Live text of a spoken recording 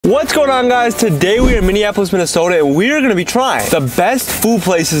What's going on, guys? Today we are in Minneapolis, Minnesota, and we are going to be trying the best food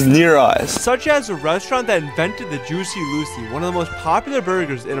places near us, such as a restaurant that invented the Juicy Lucy, one of the most popular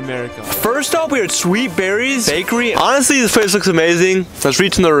burgers in America. First up, we are at Sweet Berries Bakery. Honestly, this place looks amazing. Let's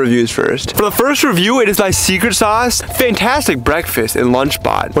read some of the reviews first. For the first review, it is by Secret Sauce. Fantastic breakfast and lunch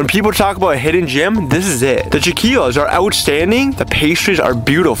spot. When people talk about a hidden gem, this is it. The chiquilas are outstanding. The pastries are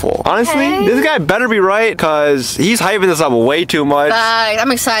beautiful. Honestly, this guy better be right, because he's hyping this up way too much.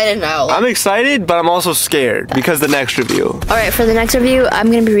 I'm excited now. I'm excited, but I'm also scared because the next review. Alright, for the next review,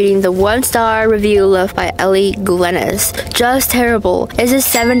 I'm going to be reading the 1-star review left by Ellie Glennis. Just terrible. Is this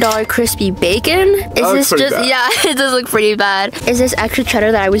 $7 crispy bacon? Is this just bad. Yeah, it does look pretty bad. Is this extra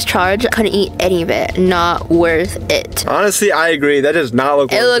cheddar that I was charged? Couldn't eat any of it. Not worth it. Honestly, I agree. That does not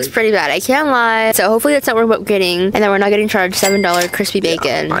look worth it. It looks pretty bad. I can't lie. So hopefully that's not what we're getting, and that we're not getting charged $7 crispy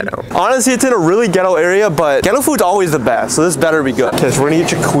bacon. Yeah, I know. Honestly, it's in a really ghetto area, but ghetto food's always the best, so this better be good. Okay, so we're gonna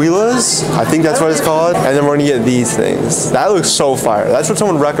get chiquilas. I think that's what it's called. And then we're gonna get these things. That looks so fire. That's what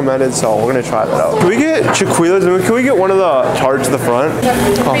someone recommended, so we're gonna try that out. Can we get chiquilas? Can we get one of the tarts at the front?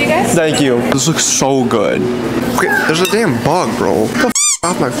 For you guys? Thank you. This looks so good. Okay, there's a damn bug, bro. Get the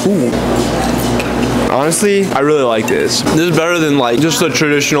f off my food. Honestly, I really like this. This is better than like just the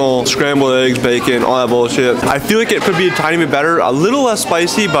traditional scrambled eggs, bacon, all that bullshit. I feel like it could be a tiny bit better, a little less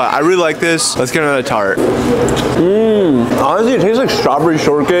spicy, but I really like this. Let's get another tart. Honestly, it tastes like strawberry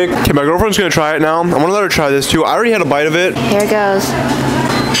shortcake. Okay, my girlfriend's gonna try it now. I'm gonna let her try this too. I already had a bite of it. Here it goes.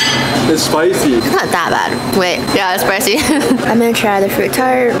 It's spicy. It's not that bad. Wait, yeah, it's spicy. I'm gonna try the fruit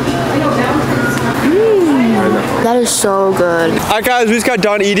tart. That is so good. Alright guys, we just got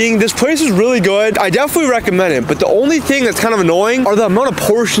done eating. This place is really good. I definitely recommend it, but the only thing that's kind of annoying are the amount of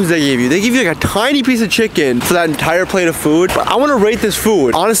portions they give you. They give you like a tiny piece of chicken for that entire plate of food. But I want to rate this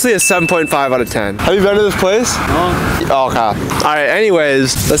food, honestly, a 7.5 out of 10. Have you been to this place? No. Oh, okay. Alright,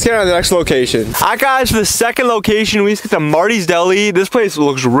 anyways, let's get on to the next location. Alright guys, for the second location, we just get to Marty's Deli. This place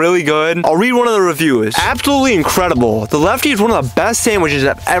looks really good. I'll read one of the reviews. Absolutely incredible. The Lefty is one of the best sandwiches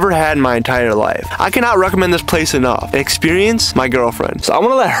I've ever had in my entire life. I cannot recommend this place enough. Experience my girlfriend. So I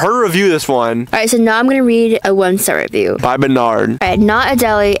want to let her review this one. Alright, so now I'm going to read a 1-star review. By Bernard. Alright, not a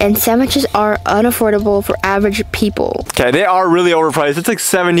deli, and sandwiches are unaffordable for average people. Okay, they are really overpriced. It's like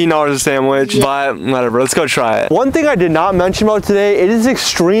 $17 a sandwich, but whatever. Let's go try it. One thing I did not mention about today, it is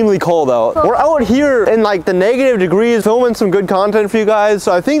extremely cold out. We're out here in like the negative degrees filming some good content for you guys,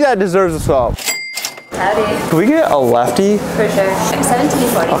 so I think that deserves a stop. Howdy. Can we get a Lefty? For sure.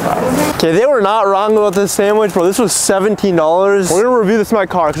 $17.44. Okay, they were not wrong about this sandwich, bro. This was $17. We're gonna review this in my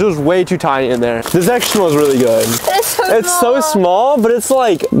car because it was way too tiny in there. This actually smells really good. It's so small, but it's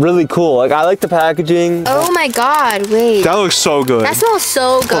like really cool. Like, I like the packaging. Oh my god, wait. That looks so good. That smells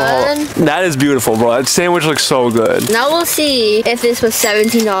so good. Oh, that is beautiful, bro. That sandwich looks so good. Now we'll see if this was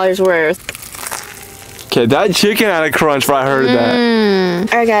 $17 worth. Okay, that chicken had a crunch, but I heard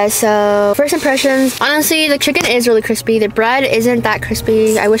that. Alright guys, so first impressions. Honestly, the chicken is really crispy. The bread isn't that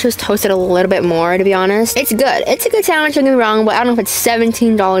crispy. I wish it was toasted a little bit more, to be honest. It's good. It's a good sandwich, don't get me wrong, but I don't know if it's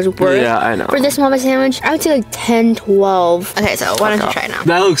 $17 worth. Yeah, I know. For this small of a sandwich, I would say like 10, 12. Okay, so why don't you try it now?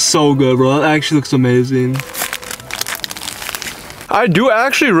 That looks so good, bro. That actually looks amazing. I do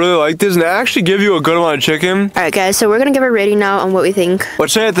actually really like this, and they actually give you a good amount of chicken. Alright guys, so we're gonna give a rating now on what we think.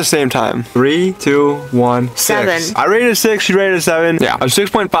 Let's say it at the same time. 3, 2, 1, 7. 6. I rated a 6, she rated a 7. Yeah, a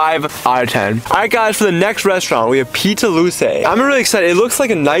 6.5 out of 10. Alright guys, for the next restaurant, we have Pizza Luce. I'm really excited. It looks like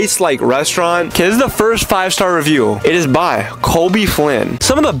a nice like restaurant. Okay, this is the first 5-star review. It is by Colby Flynn.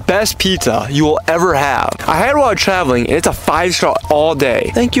 Some of the best pizza you will ever have. I had it while traveling, and it's a 5-star all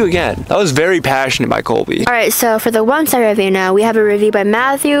day. Thank you again. That was very passionate by Colby. Alright, so for the 1-star review now, we have a review by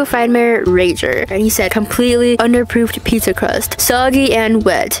Matthew Friedmer Rager, and he said completely underproofed pizza crust, soggy and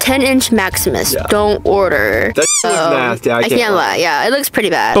wet, 10-inch Maximus. Yeah. Don't order. That looks nasty. I can't lie. Yeah, it looks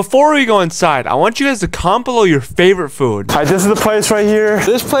pretty bad. Before we go inside, I want you guys to comment below your favorite food. Alright, this is the place right here.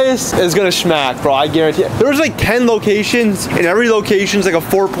 This place is gonna smack, bro. I guarantee it. There's like 10 locations, and every location's like a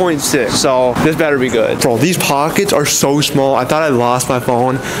 4.6. So this better be good. Bro, these pockets are so small. I thought I lost my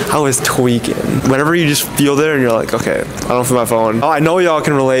phone. I was tweaking. Whenever you just feel there and you're like, okay, I don't feel my phone. Oh, I know y'all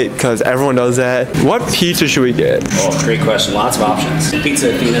can relate because everyone does that. What pizza should we get? Oh, great question. Lots of options.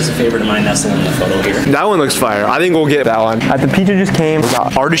 Pizza Athena is a favorite of mine. That's the one in the photo here. That one looks fire. I think we'll get that one. The pizza just came. We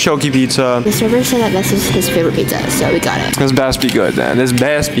got artichoke pizza. The server said that this is his favorite pizza, so we got it. This best be good, man. This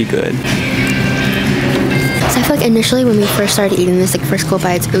best be good. So I feel like initially when we first started eating this, like first couple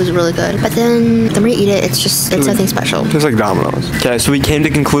bites, it was really good. But then the more you eat it, it's nothing special. Tastes like Domino's. Okay, so we came to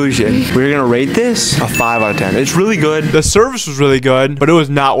conclusion. We're gonna rate this a 5 out of 10. It's really good. The service was really good, but it was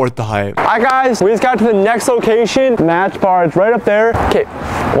not worth the hype. All right, guys, we just got to the next location. Match bar, it's right up there. Okay,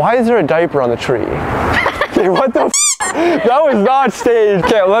 why is there a diaper on the tree? Okay, what the f? That was not staged.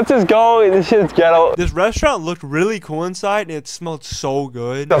 Okay, let's just go. This shit's ghetto. This restaurant looked really cool inside, and it smelled so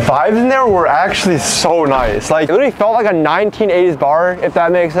good. The vibes in there were actually so nice. Like, it literally felt like a 1980s bar, if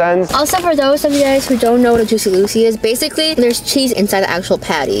that makes sense. Also, for those of you guys who don't know what a Juicy Lucy is, basically, there's cheese inside the actual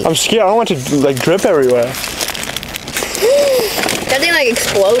patty. I'm scared. I don't want it to, like, drip everywhere. That thing, like,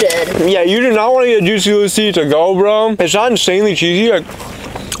 exploded. Yeah, you do not want to get a Juicy Lucy to go, bro. It's not insanely cheesy. Like,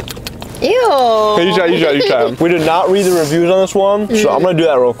 ew. Okay, you try. We did not read the reviews on this one, so I'm gonna do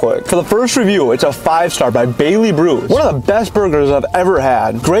that real quick. For the first review, it's a 5-star by Bailey Brews. One of the best burgers I've ever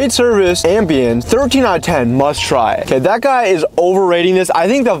had. Great service, ambience, 13 out of 10, must try. Okay, that guy is overrating this. I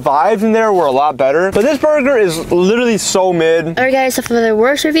think the vibes in there were a lot better, but this burger is literally so mid. Alright guys, so for the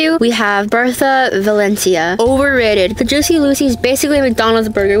worst review, we have Bertha Valencia. Overrated. The Juicy Lucy is basically a McDonald's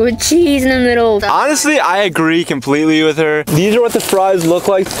burger with cheese in the middle. Honestly, I agree completely with her. These are what the fries look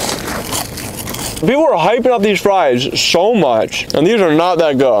like. People are hyping up these fries so much, and these are not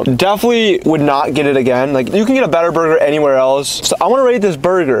that good. Definitely would not get it again. Like, you can get a better burger anywhere else. So I'm gonna rate this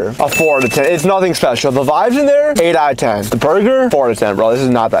burger a 4 out of 10. It's nothing special. The vibes in there, 8 out of 10. The burger, 4 out of 10, bro. This is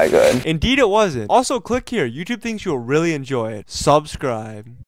not that good. Indeed, it wasn't. Also, click here. YouTube thinks you'll really enjoy it. Subscribe.